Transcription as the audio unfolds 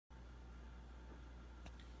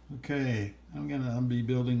Okay, I'll be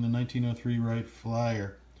building the 1903 Wright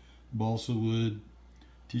Flyer, balsa wood,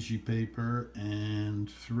 tissue paper,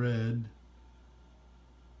 and thread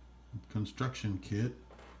construction kit.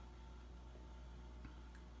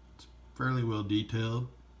 It's fairly well detailed.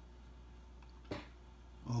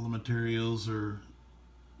 All the materials are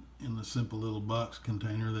in the simple little box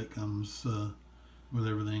container that comes with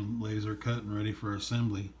everything laser cut and ready for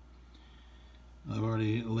assembly. I've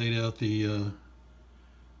already laid out the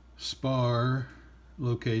spar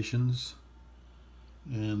locations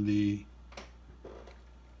and the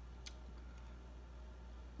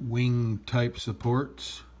wing type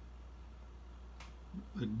supports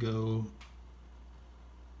that go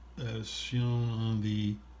as shown on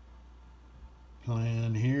the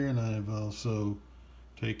plan here, and I've also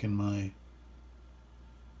taken my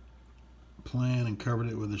plan and covered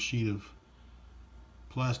it with a sheet of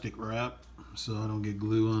plastic wrap so I don't get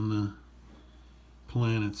glue on the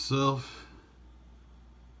plan itself.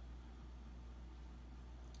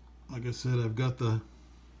 Like I said, I've got the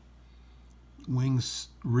wings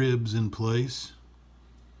ribs in place,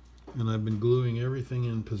 and I've been gluing everything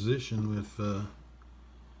in position with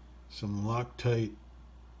some Loctite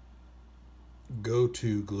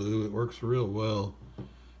go-to glue. It works real well.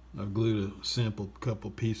 I've glued a sample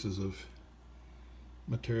couple pieces of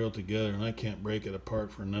material together and I can't break it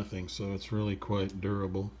apart for nothing, so it's really quite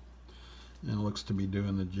durable and it looks to be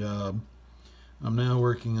doing the job. I'm now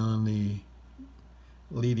working on the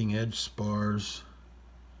leading edge spars.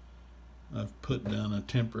 I've put down a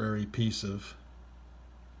temporary piece of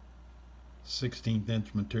 16th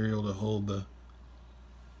inch material to hold the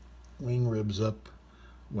wing ribs up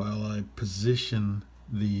while I position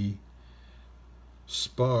the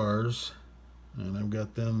spars, and I've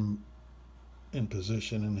got them in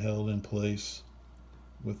position and held in place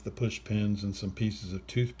with the push pins and some pieces of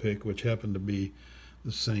toothpick, which happen to be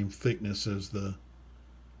the same thickness as the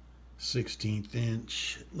 16th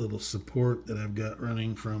inch little support that I've got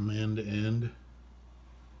running from end to end.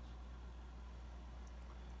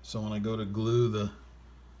 So when I go to glue the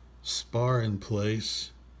spar in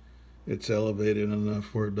place, it's elevated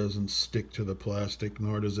enough where it doesn't stick to the plastic,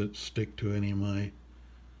 nor does it stick to any of my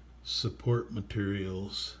support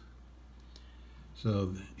materials.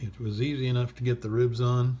 So it was easy enough to get the ribs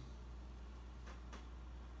on.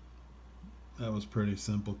 That was pretty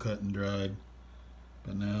simple, cut and dried.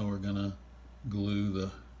 But now we're gonna glue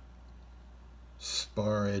the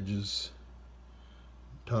spar edges,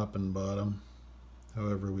 top and bottom,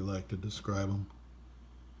 however we like to describe them,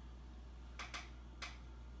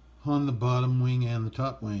 on the bottom wing and the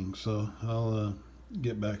top wing. So I'll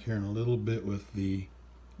get back here in a little bit with the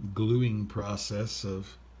gluing process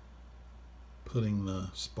of putting the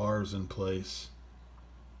spars in place.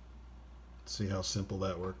 See how simple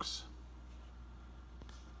that works.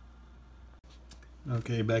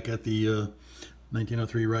 Okay, back at the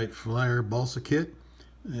 1903 Wright Flyer balsa kit,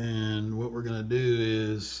 and what we're going to do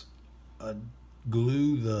is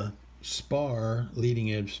glue the spar,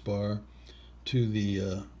 leading edge spar, to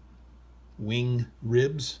the wing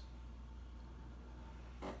ribs.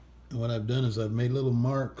 And what I've done is I've made little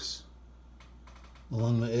marks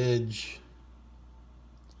along the edge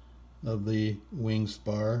of the wing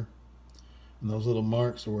spar, and those little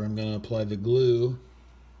marks are where I'm going to apply the glue.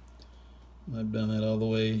 I've done that all the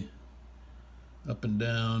way up and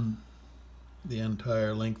down the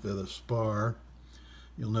entire length of the spar.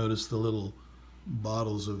 You'll notice the little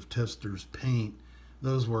bottles of Tester's paint.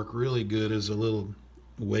 Those work really good as a little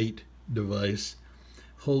weight device.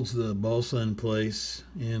 Holds the balsa in place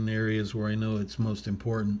in areas where I know it's most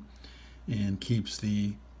important, and keeps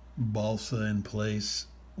the balsa in place,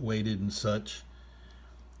 weighted and such.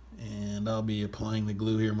 And I'll be applying the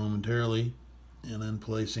glue here momentarily, and then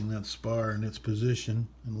placing that spar in its position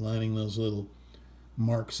and lining those little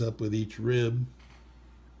marks up with each rib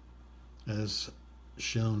as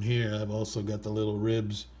shown here. I've also got the little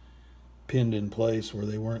ribs pinned in place where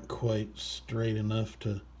they weren't quite straight enough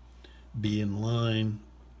to be in line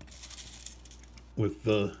with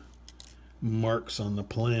the marks on the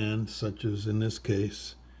plan, such as in this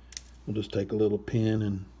case. We'll just take a little pin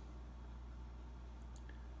and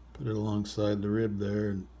put it alongside the rib there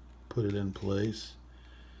and put it in place.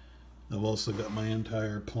 I've also got my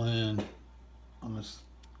entire plan on this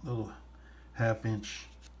little 1/2 inch,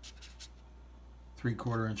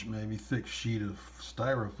 3/4 inch maybe thick sheet of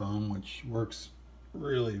styrofoam, which works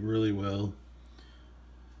really well.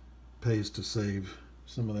 Pays to save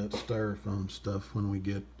some of that styrofoam stuff when we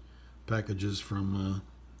get packages from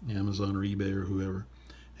Amazon or eBay or whoever.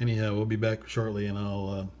 Anyhow, we'll be back shortly and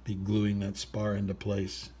I'll be gluing that spar into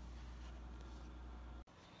place.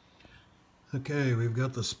 Okay, we've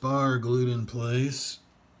got the spar glued in place.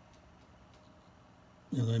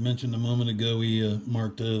 As I mentioned a moment ago, we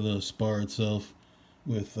marked the spar itself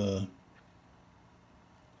with a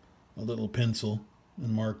little pencil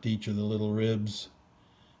and marked each of the little ribs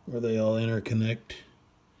where they all interconnect.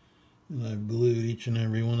 And I've glued each and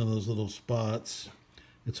every one of those little spots.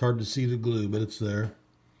 It's hard to see the glue, but it's there.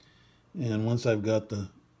 And once I've got the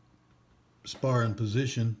spar in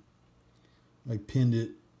position, I pinned it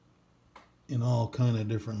in all kind of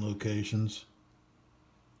different locations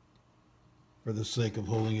for the sake of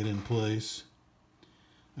holding it in place.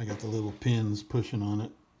 I got the little pins pushing on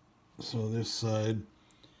it, so this side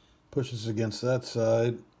pushes against that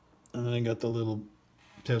side, and then I got the little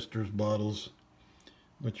tester's bottles,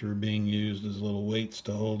 which are being used as little weights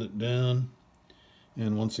to hold it down.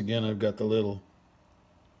 And once again, I've got the little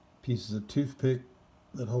pieces of toothpick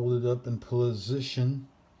that hold it up in position,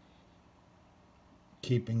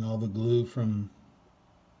 keeping all the glue from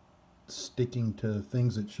sticking to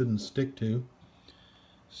things it shouldn't stick to.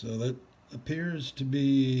 So that appears to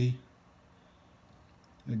be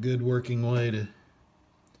a good working way to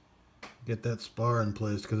get that spar in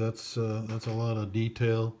place, because that's a lot of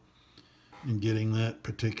detail in getting that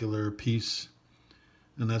particular piece.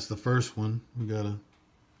 And that's the first one. We gotta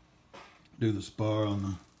do the spar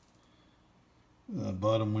on the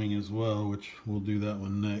bottom wing as well, which we'll do that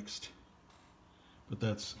one next. But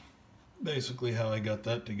that's basically how I got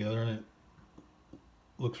that together, and it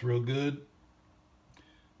looks real good.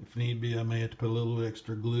 If need be, I may have to put a little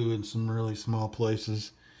extra glue in some really small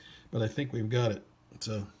places, but I think we've got it,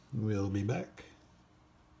 so we'll be back.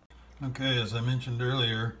 Okay, as I mentioned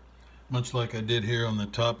earlier, much like I did here on the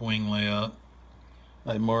top wing layout,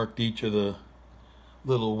 I marked each of the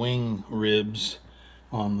little wing ribs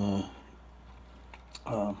on the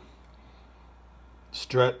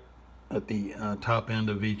strut at the top end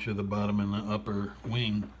of each of the bottom and the upper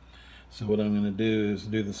wing. So what I'm going to do is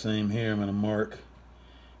do the same here. I'm going to mark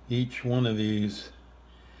each one of these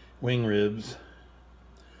wing ribs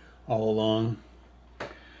all along,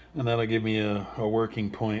 and that'll give me a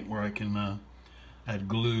working point where I can add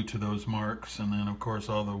glue to those marks. And then of course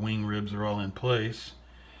all the wing ribs are all in place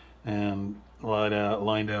and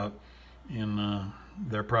lined out in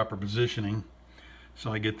their proper positioning.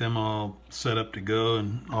 So I get them all set up to go,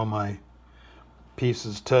 and all my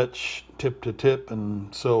pieces touch tip to tip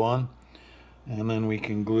and so on. And then we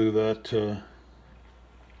can glue that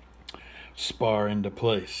spar into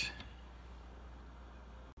place.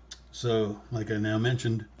 So, like I now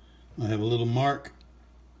mentioned, I have a little mark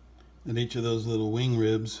at each of those little wing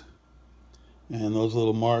ribs, and those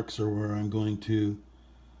little marks are where I'm going to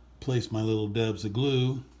place my little dabs of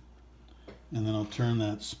glue, and then I'll turn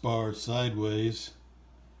that spar sideways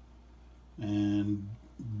and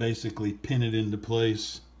basically pin it into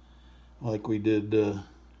place like we did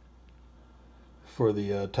for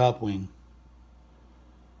the top wing.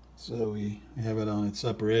 So we have it on its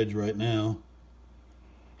upper edge right now,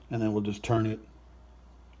 and then we'll just turn it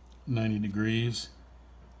 90 degrees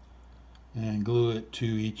and glue it to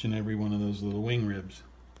each and every one of those little wing ribs.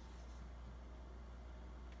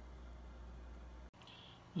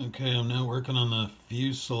 Okay, I'm now working on the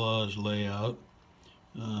fuselage layout.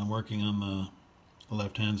 I'm working on the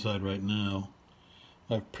left hand side right now.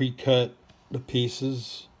 I've pre-cut the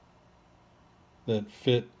pieces that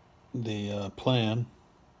fit the plan,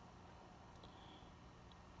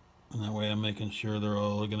 and that way I'm making sure they're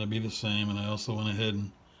all going to be the same. And I also went ahead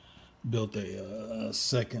and built a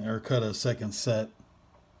second, or cut a second set,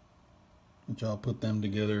 which I'll put them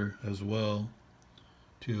together as well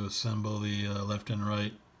to assemble the left and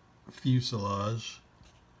right fuselage.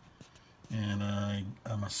 And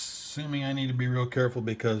I'm assuming I need to be real careful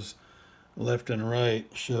because left and right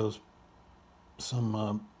shows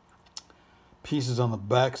some pieces on the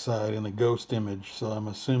back side in the ghost image. So I'm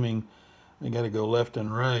assuming I got to go left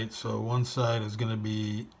and right. So one side is going to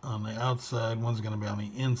be on the outside, one's going to be on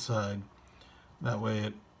the inside. That way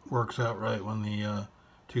it works out right when the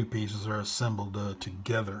two pieces are assembled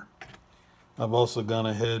together. I've also gone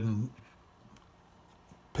ahead and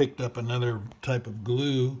picked up another type of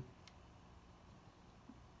glue,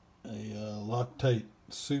 a Loctite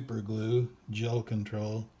super glue, gel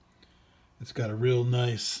control. It's got a real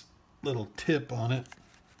nice little tip on it,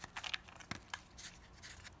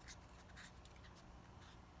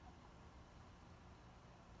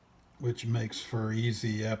 which makes for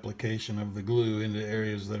easy application of the glue into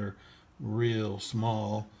areas that are real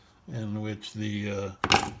small, and which the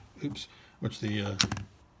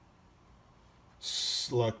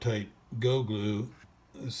Loctite Go glue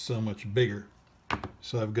is so much bigger.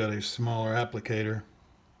 So I've got a smaller applicator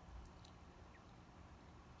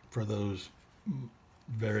for those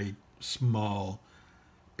very small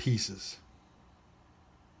pieces.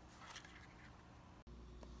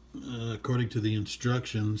 According to the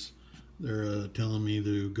instructions, they're telling me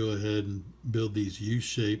to go ahead and build these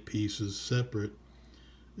U-shaped pieces separate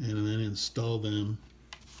and then install them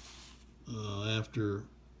after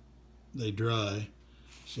they dry.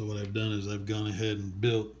 So what I've done is I've gone ahead and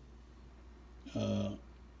built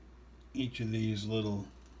each of these little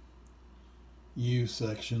U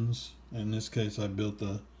sections. In this case, I built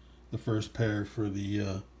the first pair for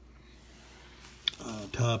the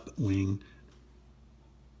top wing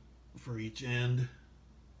for each end.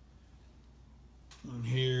 One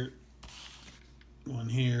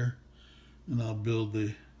here, and I'll build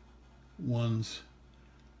the ones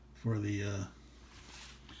for the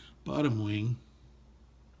bottom wing.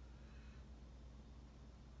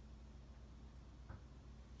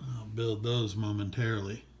 I'll build those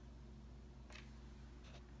momentarily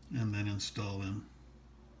and then install them.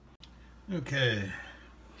 Okay,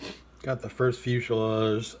 got the first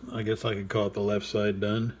fuselage, I guess I could call it the left side,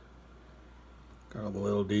 done. Got all the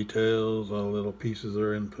little details, all the little pieces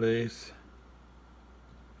are in place.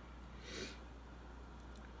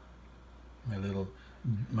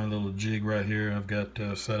 My little jig right here I've got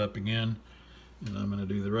set up again, and I'm going to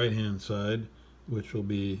do the right hand side, which will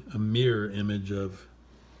be a mirror image of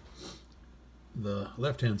the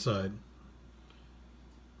left hand side.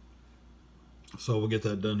 So we'll get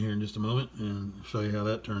that done here in just a moment and show you how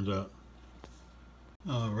that turns out.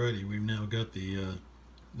 Alrighty, we've now got the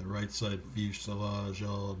right side fuselage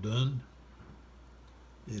all done.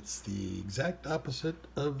 It's the exact opposite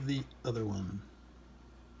of the other one.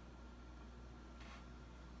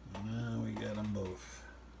 Now we got them both.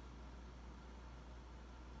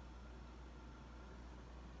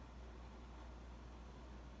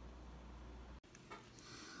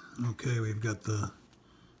 Okay, we've got the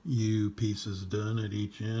U pieces done at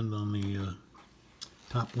each end on the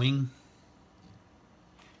top wing.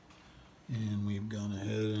 And we've gone ahead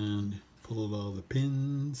and pulled all the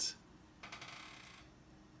pins.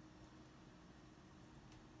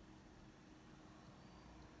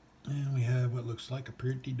 And we have what looks like a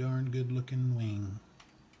pretty darn good looking wing.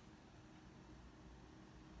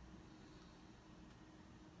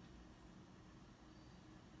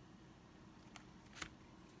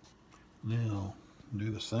 Now,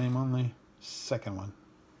 do the same on the second one.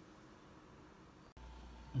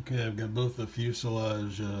 Okay, I've got both the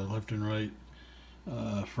fuselage left and right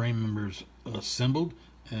frame members assembled,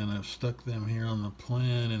 and I've stuck them here on the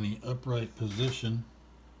plan in the upright position,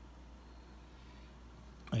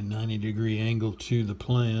 a 90-degree angle to the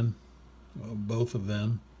plan, well, both of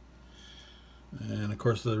them. And of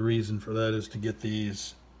course the reason for that is to get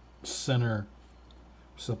these center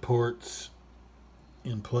supports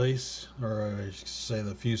in place, or I should say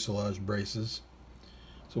the fuselage braces,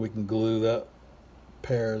 so we can glue that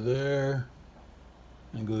pair there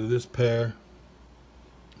and glue this pair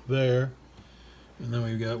there, and then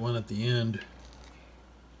we've got one at the end,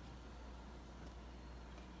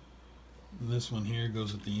 and this one here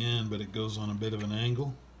goes at the end, but it goes on a bit of an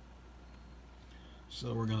angle,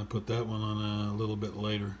 so we're going to put that one on a little bit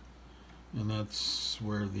later, and that's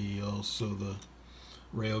where also the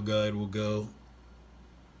rail guide will go,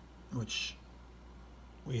 which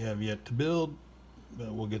we have yet to build,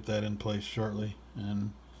 but we'll get that in place shortly.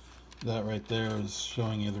 And that right there is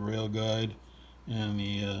showing you the rail guide and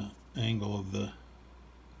the angle of the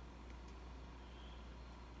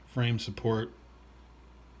frame support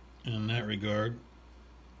in that regard,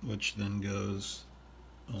 which then goes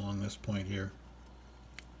along this point here.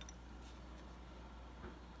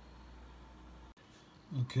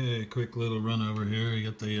 Okay, quick little run over here. You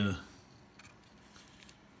got the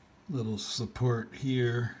little support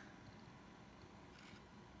here.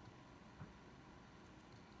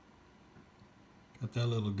 Got that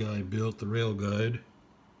little guy built, the rail guide,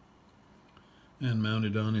 and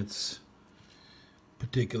mounted on its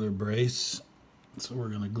particular brace. So we're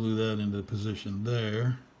going to glue that into position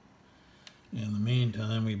there. In the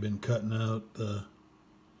meantime, we've been cutting out the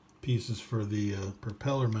pieces for the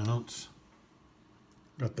propeller mounts.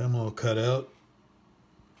 Got them all cut out.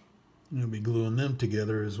 We'll be gluing them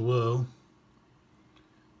together as well.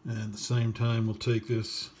 And at the same time, we'll take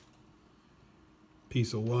this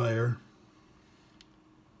piece of wire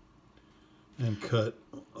and cut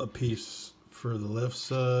a piece for the left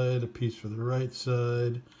side, a piece for the right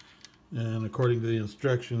side, and according to the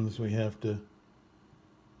instructions we have to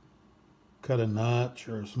cut a notch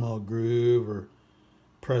or a small groove or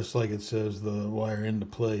press, like it says, the wire into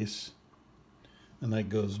place, and that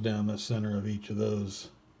goes down the center of each of those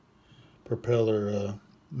propeller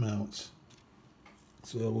mounts.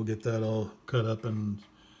 So we'll get that all cut up and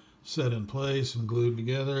set in place and glued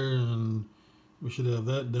together, and we should have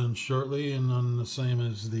that done shortly, and on the same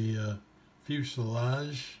as the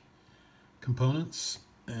fuselage components,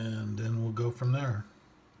 and then we'll go from there.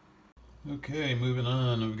 Okay, moving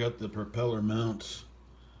on, we've got the propeller mounts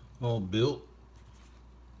all built.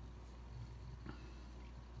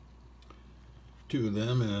 2 of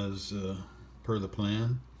them as per the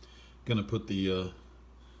plan. Gonna put the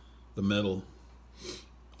metal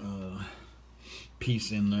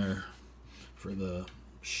piece in there for the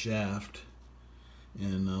shaft,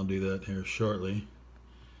 and I'll do that here shortly.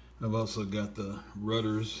 I've also got the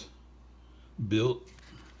rudders built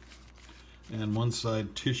and one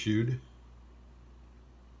side tissued.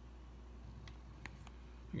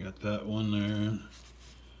 You got that one there,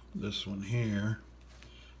 this one here.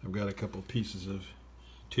 I've got a couple pieces of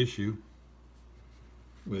tissue,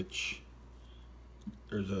 which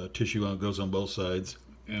there's a tissue that goes on both sides,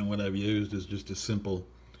 and what I've used is just a simple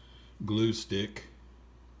glue stick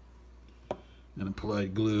and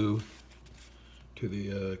applied glue to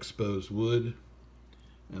the exposed wood,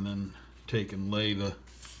 and then take and lay the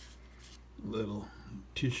little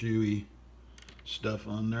tissue-y stuff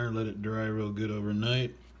on there, let it dry real good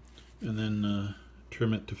overnight, and then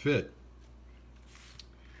trim it to fit.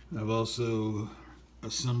 I've also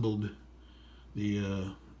assembled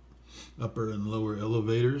the upper and lower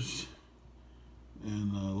elevators.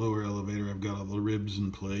 And the lower elevator, I've got all the ribs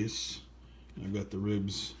in place. I've got the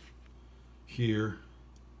ribs here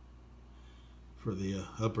for the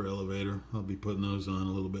upper elevator. I'll be putting those on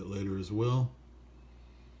a little bit later as well.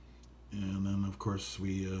 And then of course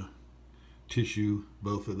we tissue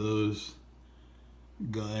both of those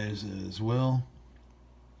guys as well.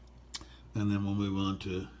 And then we'll move on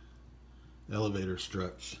to elevator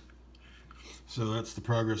struts. So that's the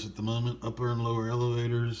progress at the moment. Upper and lower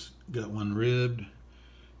elevators, got one ribbed,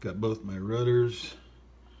 got both my rudders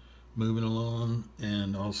moving along,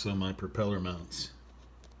 and also my propeller mounts.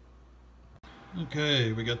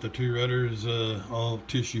 Okay, we got the 2 rudders all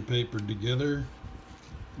tissue papered together,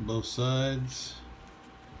 both sides,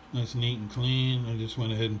 nice, neat, and clean. I just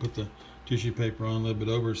went ahead and put the tissue paper on a little bit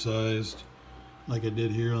oversized, like I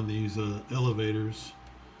did here on these elevators.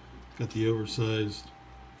 Got the oversized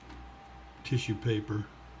tissue paper,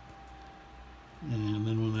 and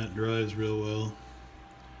then when that dries real well,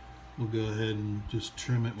 we'll go ahead and just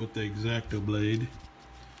trim it with the X-Acto blade,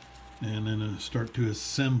 and then start to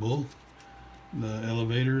assemble the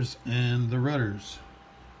elevators and the rudders.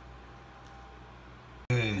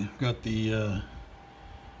 Okay, got the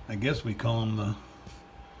I guess we call them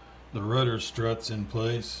the rudder struts in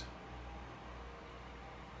place.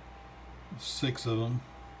 6 of them,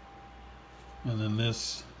 and then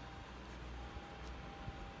this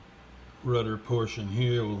rudder portion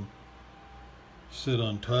here will sit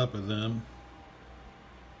on top of them.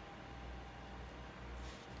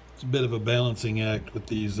 It's a bit of a balancing act with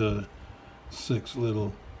these 6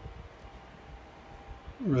 little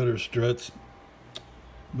rudder struts,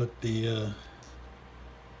 but the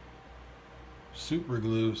super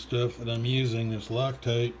glue stuff that I'm using, this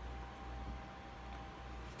Loctite,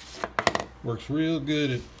 works real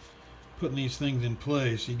good at putting these things in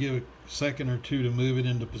place. You give it a second or 2 to move it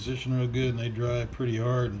into position real good, and they dry pretty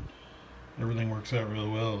hard, and everything works out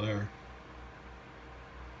real well there.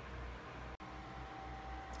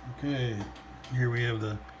 Okay, here we have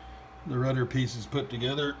the rudder pieces put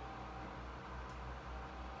together,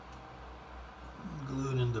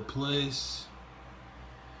 glued into place.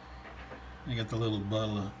 I got the little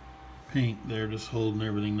bottle of paint there just holding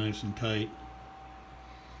everything nice and tight.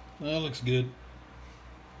 That looks good.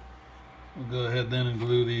 We'll go ahead then and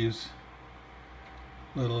glue these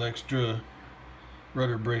little extra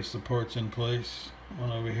rudder brace supports in place.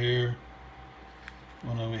 One over here,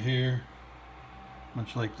 one over here,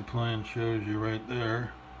 much like the plan shows you right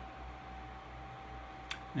there.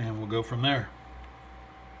 And we'll go from there.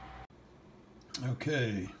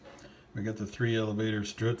 Okay, we got the 3 elevator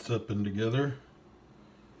struts up and together.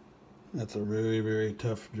 That's a very, very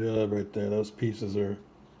tough job right there. Those pieces are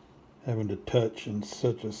having to touch in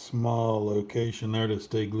such a small location there to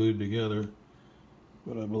stay glued together,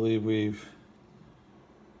 but I believe we've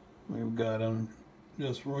got them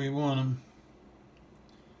just where we want them.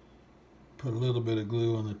 Put a little bit of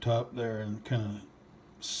glue on the top there and kind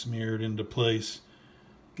of smear it into place,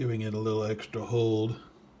 giving it a little extra hold,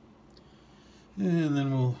 and then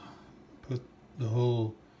we'll put the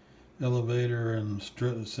whole elevator and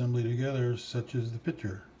strut assembly together such as the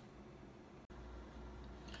picture.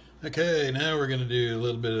 Okay, now we're going to do a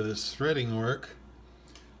little bit of this threading work,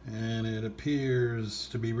 and it appears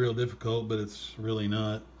to be real difficult, but it's really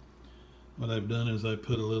not. what I've done is I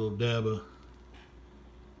put a little dab of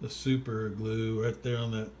the super glue right there on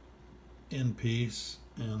that end piece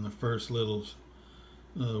and the first little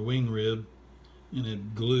wing rib, and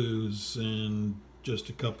it glues in just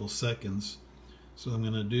a couple seconds. So what I'm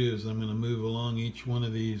going to do is I'm going to move along each one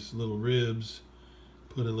of these little ribs,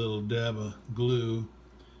 put a little dab of glue,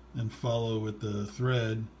 and follow with the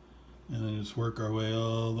thread, and then just work our way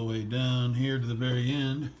all the way down here to the very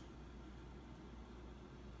end.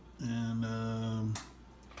 And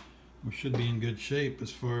we should be in good shape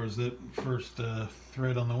as far as that first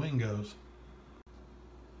thread on the wing goes.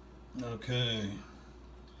 Okay,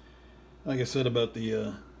 like I said about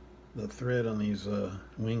the thread on these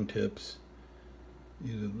wing tips,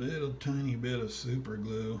 use a little tiny bit of super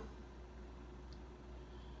glue,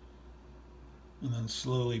 and then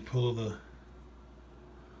slowly pull the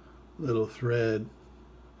little thread,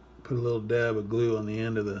 put a little dab of glue on the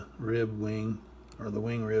end of the rib wing, or the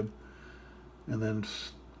wing rib, and then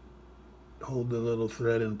hold the little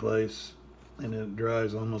thread in place, and it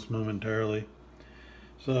dries almost momentarily.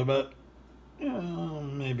 So about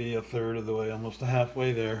maybe a third of the way, almost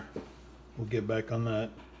halfway there. We'll get back on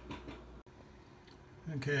that.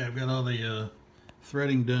 Okay, I've got all the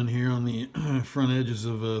threading done here on the front edges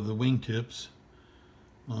of the wing tips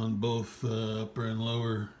on both upper and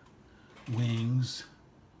lower wings.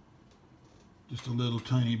 Just a little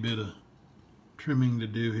tiny bit of trimming to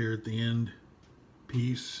do here at the end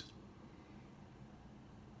piece.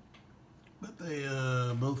 But they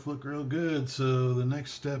both look real good, so the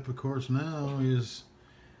next step, of course, now is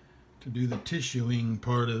to do the tissuing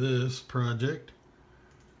part of this project,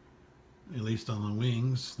 at least on the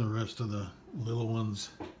wings. The rest of the little ones,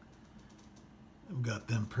 I've got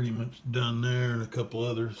them pretty much done there, and a couple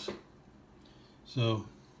others. So,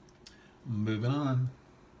 moving on.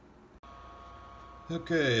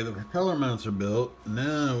 Okay, the propeller mounts are built.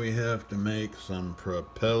 Now we have to make some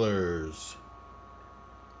propellers.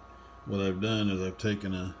 What I've done is I've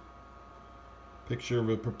taken a picture of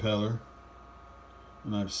a propeller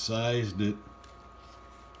and I've sized it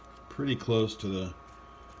pretty close to the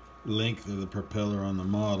length of the propeller on the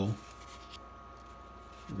model.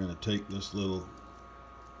 We're going to take this little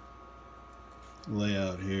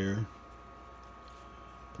layout here,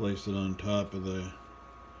 place it on top of the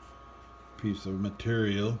piece of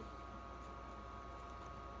material.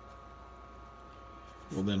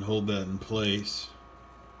 We'll then hold that in place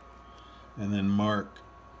and then mark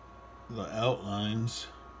the outlines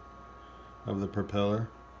of the propeller,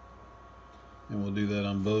 and we'll do that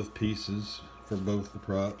on both pieces for both the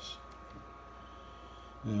props,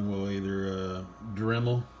 and we'll either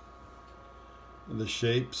Dremel the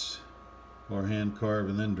shapes or hand carve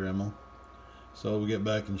and then Dremel. So we'll get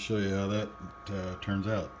back and show you how that turns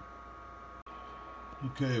out.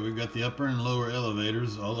 Okay, we've got the upper and lower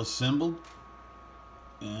elevators all assembled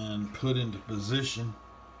and put into position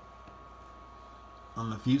on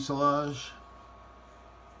the fuselage.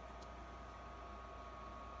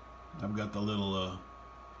 I've got the little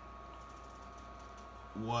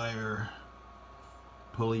wire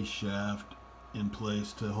pulley shaft in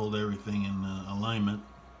place to hold everything in alignment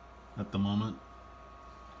at the moment.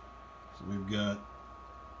 So we've got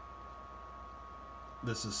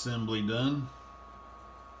this assembly done.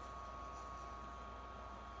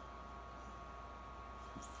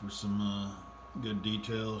 For some good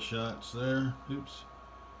detail shots there. Oops.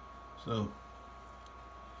 So,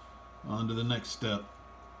 on to the next step.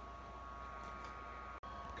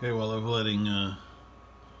 Okay, while I'm letting a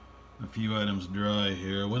few items dry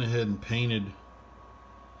here, I went ahead and painted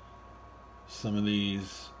some of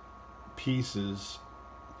these pieces.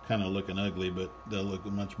 Kind of looking ugly, but they'll look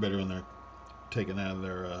much better when they're taken out of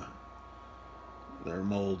their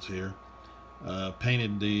molds here.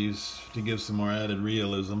 Painted these to give some more added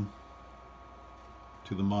realism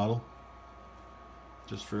to the model,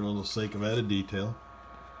 just for a little sake of added detail.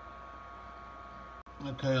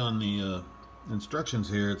 Okay, on the instructions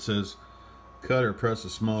here it says cut or press a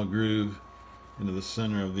small groove into the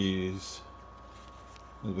center of these,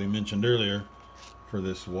 as we mentioned earlier, for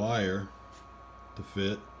this wire to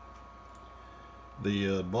fit.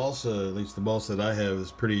 The balsa, at least the balsa that I have,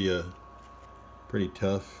 is pretty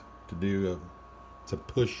tough to do, to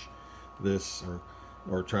push this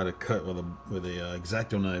or try to cut with a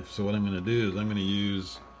X-Acto knife. So what I'm going to do is I'm going to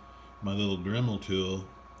use my little Dremel tool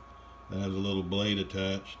that has a little blade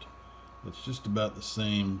attached. It's just about the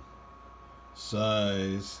same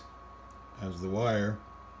size as the wire.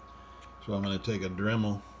 So I'm going to take a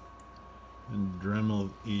Dremel and Dremel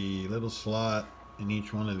a little slot in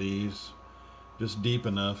each one of these, just deep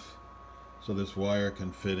enough so this wire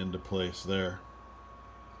can fit into place there.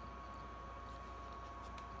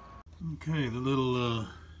 Okay, the little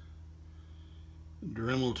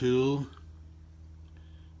Dremel tool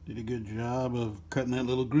did a good job of cutting that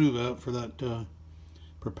little groove out for that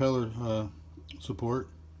propeller support.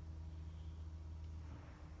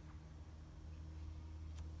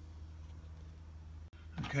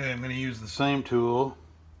 Okay, I'm going to use the same tool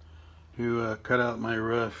to cut out my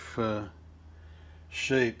rough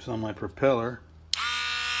shapes on my propeller.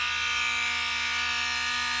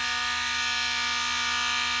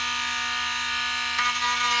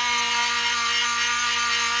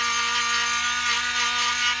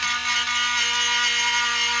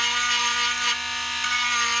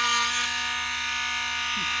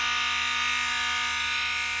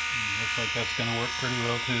 Looks like that's going to work pretty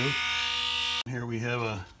well too. Here we have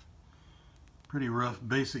a pretty rough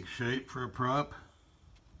basic shape for a prop.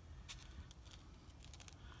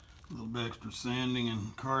 A little bit extra sanding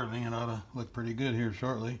and carving, it ought to look pretty good here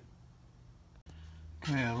shortly.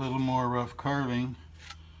 Okay, a little more rough carving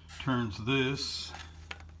turns this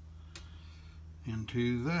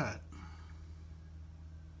into that.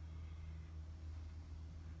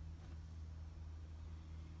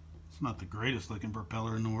 It's not the greatest looking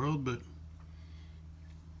propeller in the world, but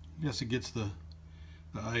I guess it gets the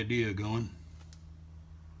idea going.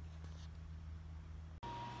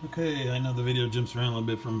 Okay, I know the video jumps around a little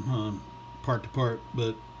bit from part to part,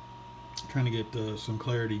 but trying to get some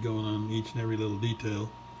clarity going on each and every little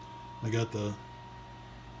detail. I got the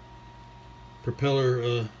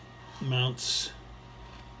propeller mounts,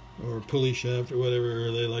 or pulley shaft, or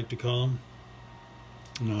whatever they like to call them.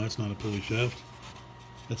 No, that's not a pulley shaft.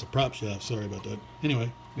 That's a prop shaft, sorry about that.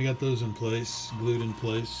 Anyway, we got those in place, glued in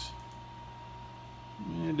place.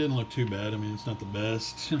 It didn't look too bad. I mean, it's not the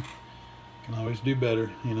best. Can always do better,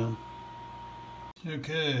 you know.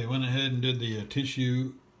 Okay, went ahead and did the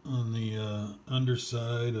tissue on the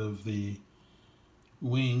underside of the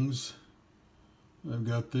wings. I've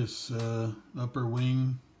got this upper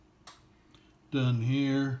wing done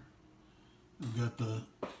here. I've got the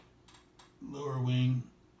lower wing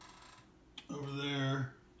over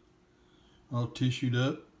there, all tissued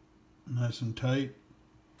up, nice and tight.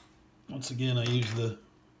 Once again, I use the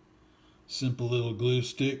simple little glue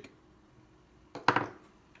stick. A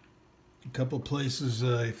couple places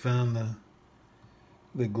I found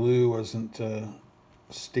the glue wasn't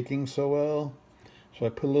sticking so well, so I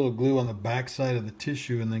put a little glue on the back side of the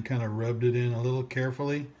tissue and then kind of rubbed it in a little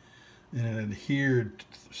carefully, and it adhered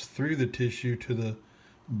through the tissue to the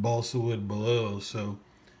balsa wood below. So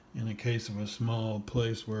in a case of a small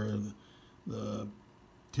place where the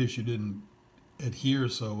tissue didn't adhere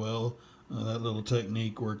so well, that little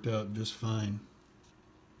technique worked out just fine.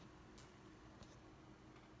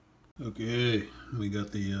 Okay, we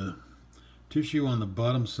got the tissue on the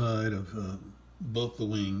bottom side of both the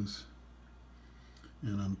wings,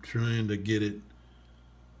 and I'm trying to get it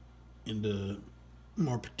into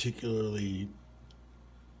more particularly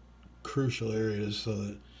crucial areas so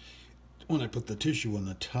that when I put the tissue on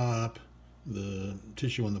the top, the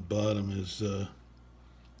tissue on the bottom is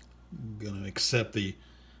going to accept the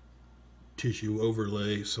tissue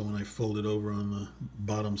overlay, so when I fold it over on the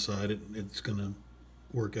bottom side, it's going to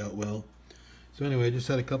work out well. So anyway, I just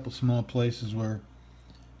had a couple small places where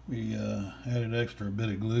we added extra bit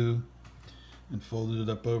of glue and folded it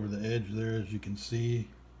up over the edge there, as you can see,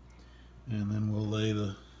 and then we'll lay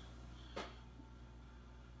the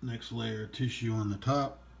next layer of tissue on the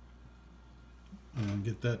top and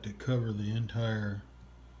get that to cover the entire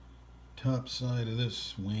top side of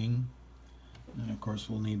this wing. And of course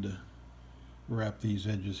we'll need to wrap these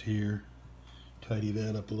edges here, tidy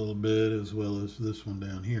that up a little bit, as well as this one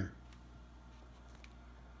down here.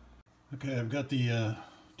 Okay, I've got the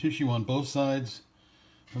tissue on both sides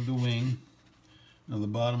of the wing, now the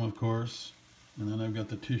bottom of course, and then I've got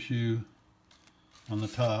the tissue on the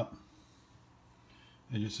top.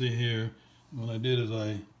 As you see here, what I did is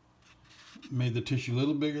I made the tissue a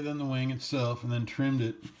little bigger than the wing itself and then trimmed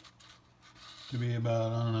it to be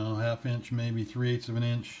about, I don't know, 1/2 inch, maybe 3/8 of an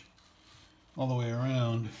inch all the way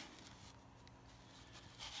around.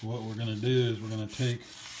 What we're going to do is we're going to take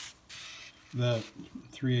that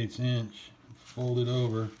 3/8 inch, fold it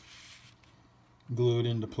over, glue it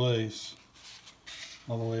into place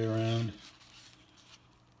all the way around,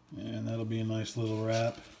 and that'll be a nice little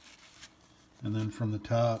wrap. And then from the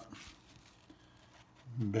top,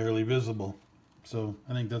 barely visible. So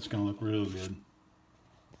I think that's going to look real good.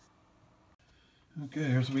 Okay,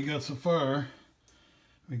 here's what we got so far.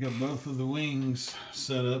 We got both of the wings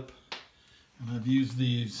set up, and I've used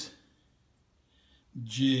these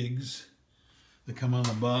jigs that come on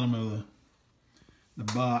the bottom of the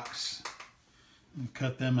box and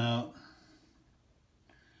cut them out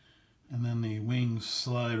and then the wings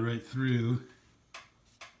slide right through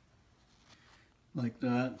like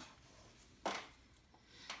that.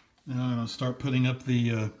 Now I'm going to start putting up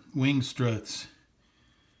the wing struts,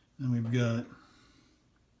 and we've got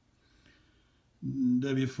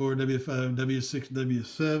W4, W5, W6,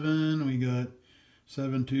 W7. We got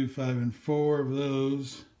 7, 2, 5, and 4 of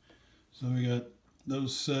those. So we got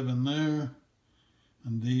those 7 there,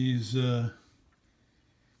 and these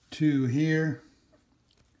 2 here.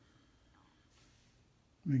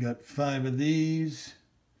 We got 5 of these,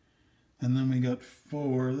 and then we got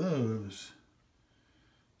 4 of those.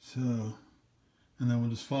 So, and then we'll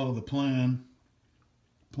just follow the plan.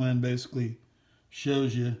 Plan basically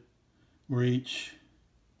shows you where each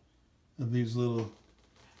of these little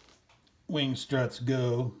wing struts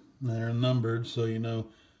go. They're numbered, so you know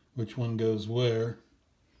which one goes where.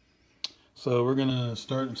 So we're gonna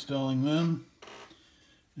start installing them,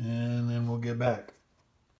 and then we'll get back.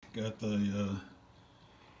 Got the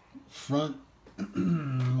front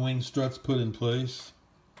wing struts put in place.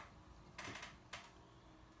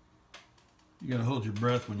 You gotta hold your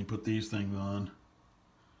breath when you put these things on.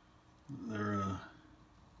 They're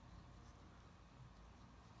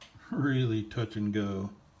really touch and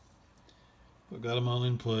go. But got them all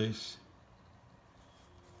in place.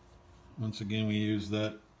 Once again, we use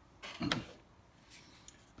that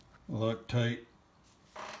Loctite.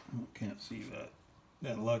 Can't see that.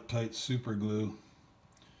 That Loctite super glue,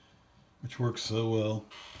 which works so well.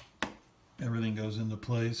 Everything goes into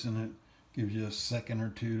place, and it gives you a second or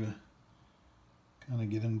two to kind of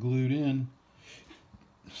get them glued in.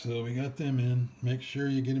 So we got them in. Make sure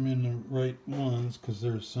you get them in the right ones, because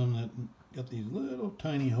there's some that got these little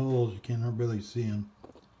tiny holes. You can't really see them.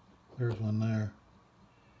 There's one there.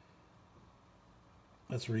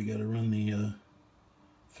 That's where you got to run the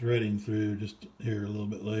threading through, just here a little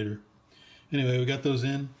bit later. Anyway, we got those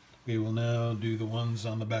in. We will now do the ones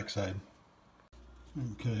on the back side.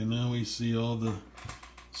 Okay, now we see all the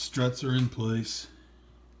struts are in place.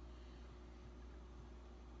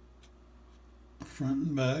 Front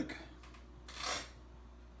and back.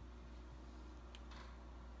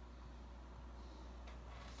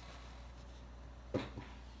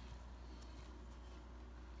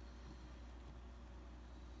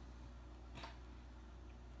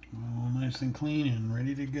 All nice and clean and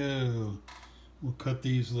ready to go. We'll cut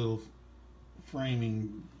these little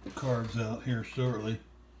framing cards out here shortly,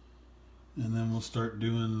 and then we'll start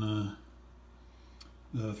doing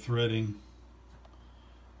the threading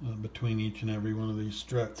between each and every one of these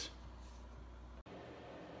struts.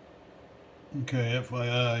 Okay,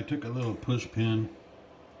 FYI, I took a little push pin,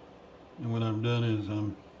 and what I've done is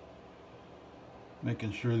I'm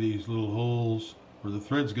making sure these little holes where the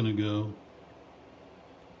thread's going to go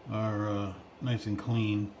are nice and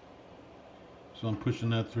clean. So I'm pushing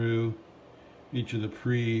that through each of the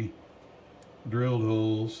pre-drilled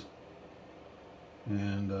holes,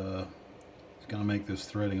 and it's going to make this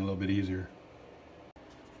threading a little bit easier.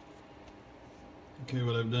 Okay,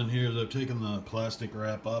 what I've done here is I've taken the plastic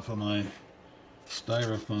wrap off of my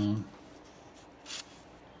styrofoam.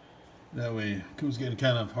 That way it was getting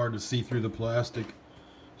kind of hard to see through the plastic.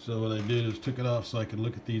 So what I did is took it off so I could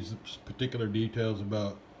look at these particular details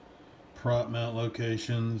about prop mount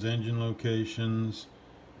locations, engine locations,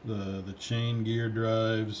 the chain gear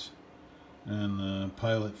drives, and the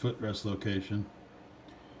pilot footrest location,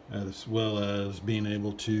 as well as being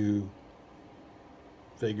able to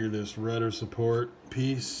figure this rudder support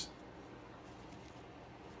piece.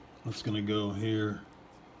 That's going to go here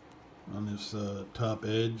on this top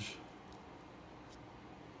edge,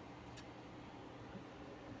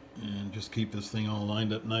 and just keep this thing all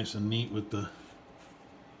lined up nice and neat with the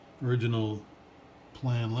original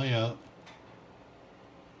plan layout.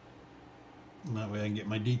 And that way I can get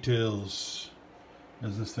my details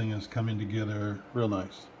as this thing is coming together real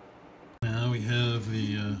nice. Now we have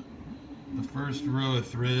the first row of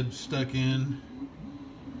thread stuck in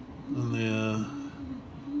on the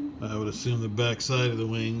I would assume the back side of the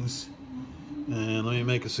wings. And let me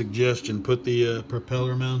make a suggestion: put the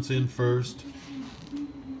propeller mounts in first,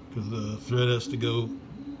 because the thread has to go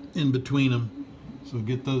in between them. So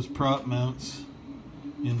get those prop mounts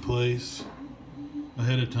in place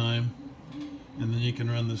ahead of time, and then you can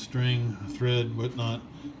run the string, thread, whatnot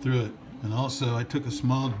through it. And also I took a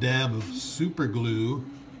small dab of super glue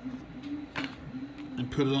and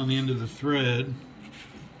put it on the end of the thread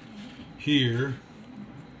here,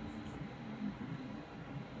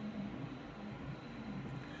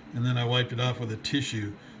 and then I wiped it off with a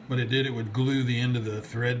tissue. What it did, it would glue the end of the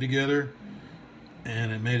thread together,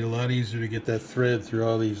 and it made it a lot easier to get that thread through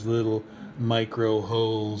all these little micro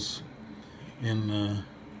holes in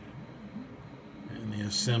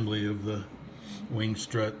assembly of the wing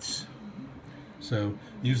struts. So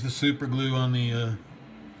use the super glue on the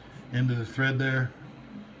end of the thread there,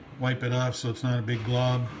 wipe it off so it's not a big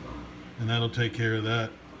glob, and that'll take care of that.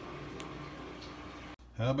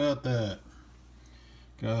 How about that?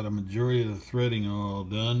 Got a majority of the threading all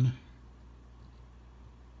done.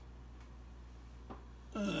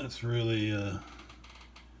 That's really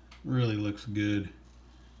really looks good.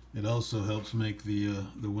 It also helps make the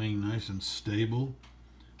wing nice and stable,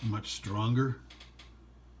 much stronger.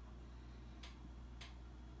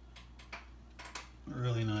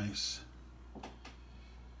 Really nice.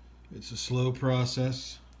 It's a slow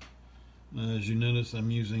process. As you notice,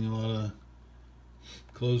 I'm using a lot of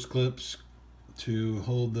close clips to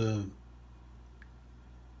hold the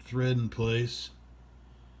thread in place,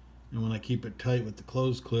 and when I keep it tight with the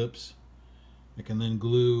close clips, I can then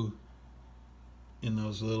glue in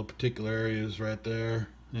those little particular areas right there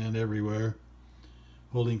and everywhere,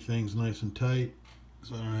 holding things nice and tight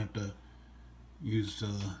so I don't have to use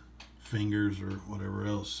fingers or whatever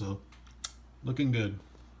else. So looking good.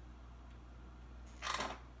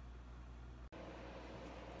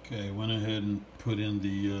 Okay, went ahead and put in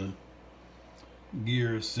the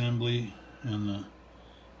gear assembly and the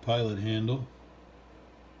pilot handle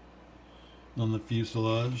on the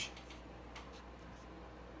fuselage.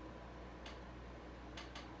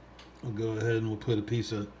 We'll go ahead and we'll put a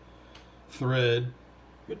piece of thread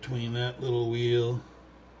between that little wheel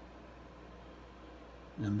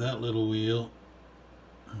and that little wheel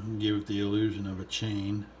and give it the illusion of a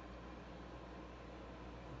chain.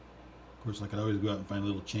 Of course, I could always go out and find a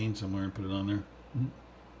little chain somewhere and put it on there.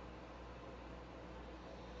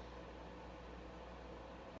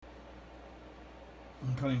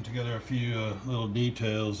 I'm putting together a few little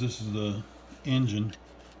details. This is the engine,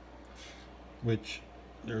 which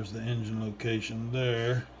there's the engine location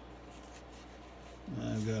there.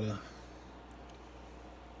 I've got a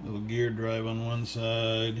little gear drive on one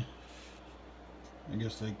side. I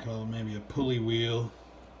guess they call it maybe a pulley wheel,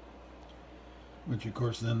 which of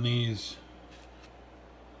course then these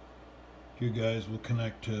two guys will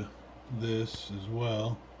connect to this as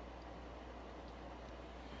well.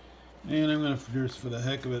 And I'm going to, just for the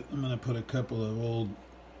heck of it, I'm going to put a couple of old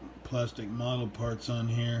plastic model parts on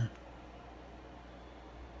here.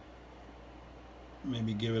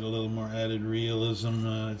 Maybe give it a little more added realism.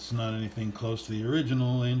 It's not anything close to the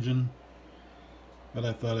original engine, but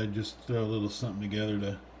I thought I'd just throw a little something together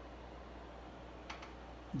to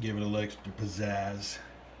give it a little extra pizzazz.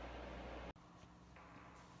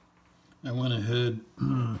 I went ahead,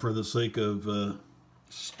 for the sake of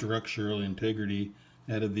structural integrity,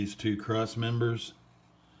 added these two cross members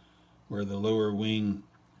where the lower wing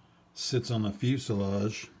sits on the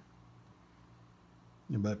fuselage.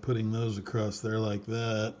 And by putting those across there like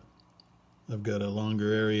that, I've got a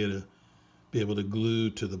longer area to be able to glue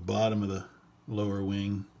to the bottom of the lower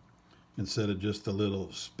wing instead of just a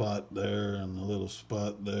little spot there and a little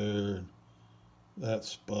spot there and that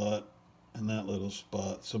spot and that little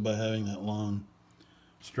spot. So by having that long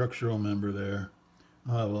structural member there,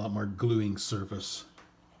 I'll have a lot more gluing surface.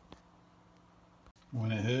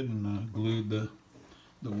 Went ahead and glued the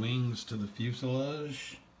wings to the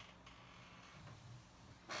fuselage.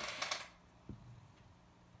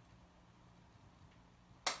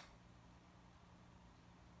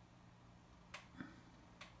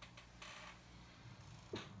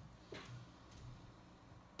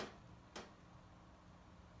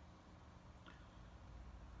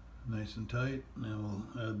 Nice and tight. Now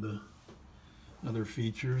we'll add the other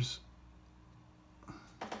features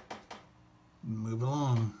and move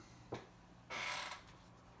along.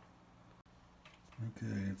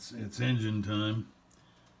 Okay, it's engine time.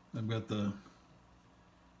 I've got the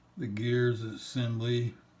gears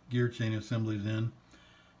assembly, gear chain assemblies in.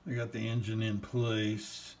 I got the engine in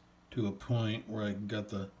place to a point where I got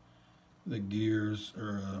the gears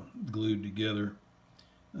are glued together.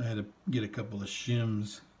 I had to get a couple of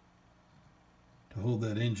shims to hold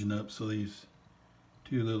that engine up so these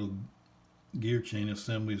two little gear chain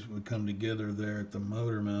assemblies would come together there at the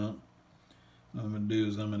motor mount. What I'm going to do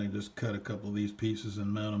is I'm going to just cut a couple of these pieces and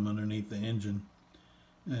mount them underneath the engine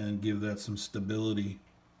and give that some stability.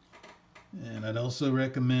 And I'd also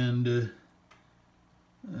recommend,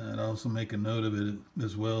 I'd also make a note of it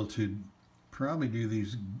as well, to probably do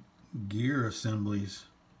these gear assemblies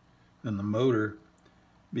and the motor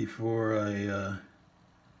before I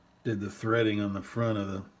did the threading on the front of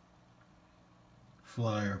the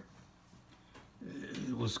Flyer.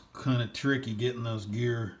 It was kind of tricky getting those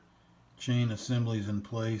gear chain assemblies in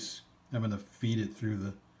place, having to feed it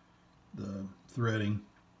through the threading.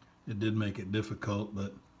 It did make it difficult,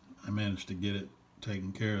 but I managed to get it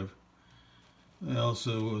taken care of. I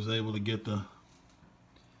also was able to get the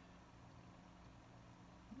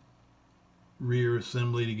rear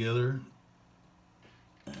assembly together,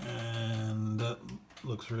 and that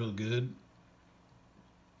looks real good.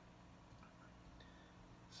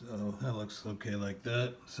 So that looks okay like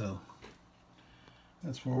that. So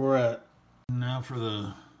that's where we're at. Now for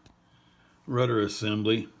the rudder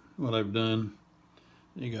assembly. What I've done,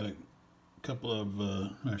 you got a couple of,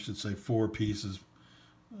 I should say 4 pieces.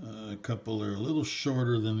 A couple are a little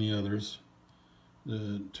shorter than the others.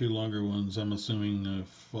 The 2 longer ones, I'm assuming,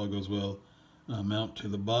 if all goes well, mount to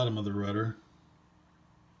the bottom of the rudder.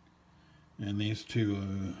 And these 2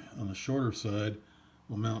 on the shorter side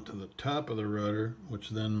will mount to the top of the rudder, which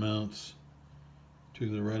then mounts to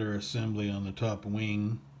the rudder assembly on the top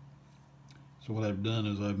wing. So what I've done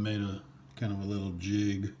is I've made a kind of a little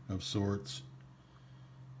jig of sorts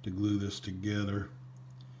to glue this together.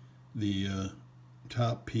 The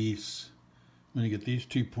top piece, when you get these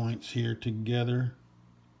 2 points here together,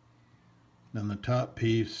 then the top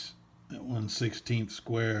piece at 1/16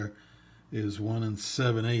 square is 1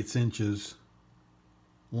 7/8 inches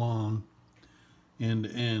long end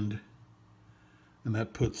to end, and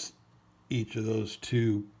that puts each of those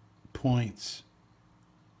 2 points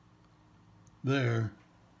there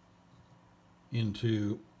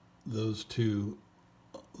into those 2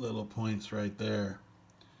 little points right there.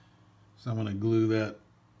 So I'm going to glue that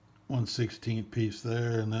 1/16 piece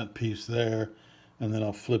there and that piece there, and then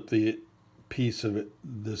I'll flip the piece of it,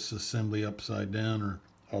 this assembly, upside down, or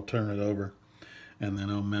I'll turn it over, and then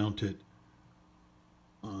I'll mount it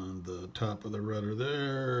on the top of the rudder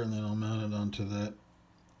there, and then I'll mount it onto that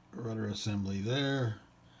rudder assembly there,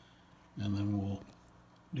 and then we'll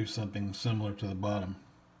do something similar to the bottom.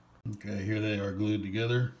 Okay, here they are glued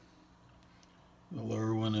together. The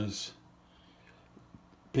lower one is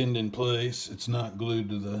pinned in place. It's not glued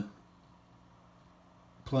to the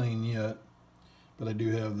plane yet, but I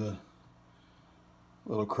do have the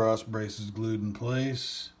little cross braces glued in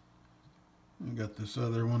place. I got this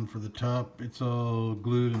other one for the top. It's all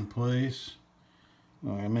glued in place.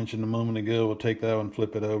 I mentioned a moment ago, we'll take that one,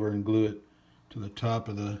 flip it over, and glue it to the top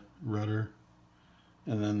of the rudder.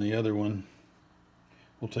 And then the other one,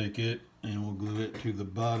 we'll take it and we'll glue it to the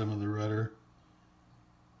bottom of the rudder.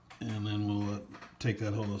 And then we'll take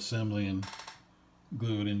that whole assembly and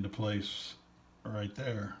glue it into place right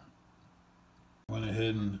there. Went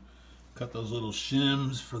ahead and cut those little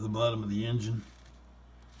shims for the bottom of the engine.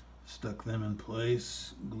 Stuck them in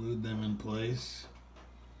place, glued them in place.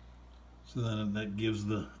 So then that gives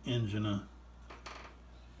the engine a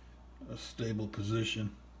stable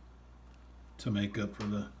position to make up for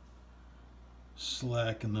the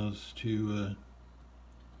slack in those 2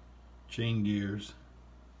 chain gears.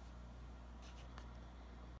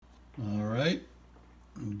 Alright,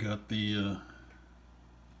 got the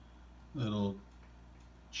little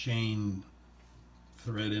chain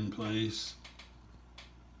thread in place.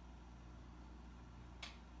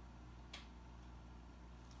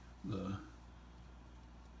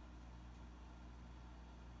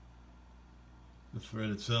 The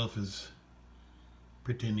thread itself is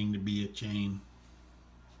pretending to be a chain.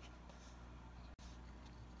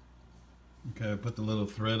 Okay, I put the little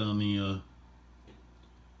thread on the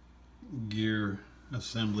gear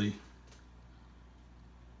assembly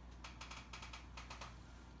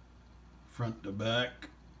front to back.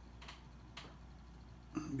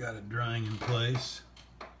 Got it drying in place.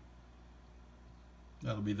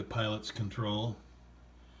 That'll be the pilot's control,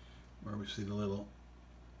 where we see the little,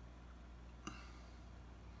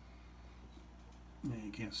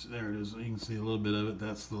 you can't see, there it is, you can see a little bit of it.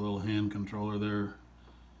 That's the little hand controller there,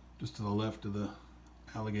 just to the left of the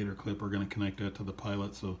alligator clip. We're going to connect that to the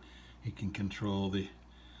pilot so he can control the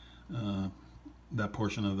that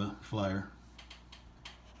portion of the flyer.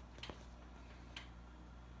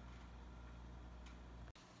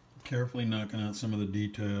 Carefully knocking out some of the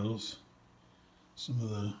details, some of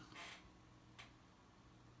the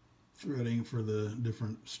threading for the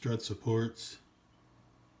different strut supports.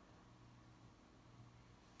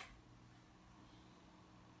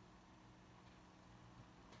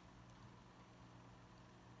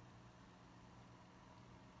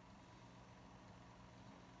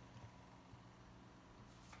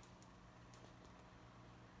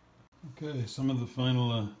 Okay, some of the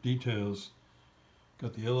final details.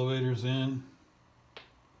 Got the elevators in,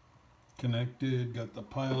 connected, got the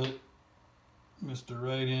pilot, Mr.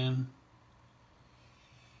 Wright in,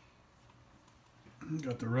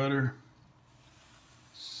 got the rudder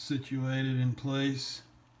situated in place,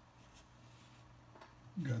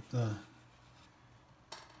 got the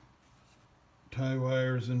tie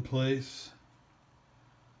wires in place,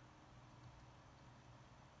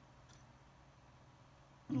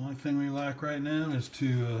 The only thing we lack right now is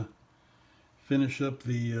to finish up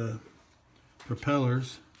the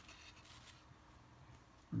propellers.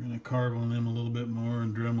 We're going to carve on them a little bit more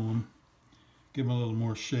and Dremel them. Give them a little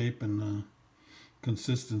more shape and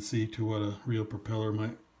consistency to what a real propeller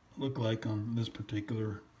might look like on this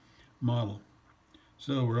particular model.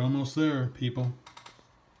 So we're almost there, people.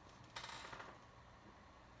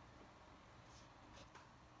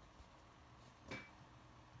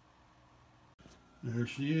 There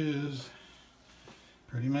she is.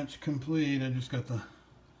 Pretty much complete. I just got the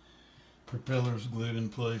propellers glued in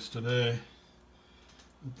place today.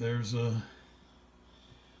 But there's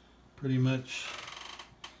pretty much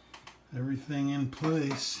everything in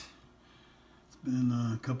place. It's been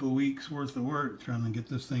a couple of weeks worth of work trying to get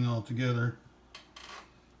this thing all together.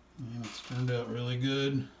 And it's turned out really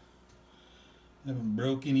good. Haven't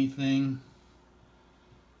broke anything.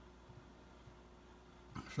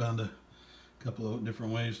 Found a couple of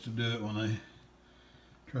different ways to do it when I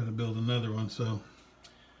try to build another one. So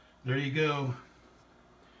there you go.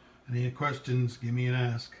 Any questions, give me an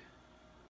ask.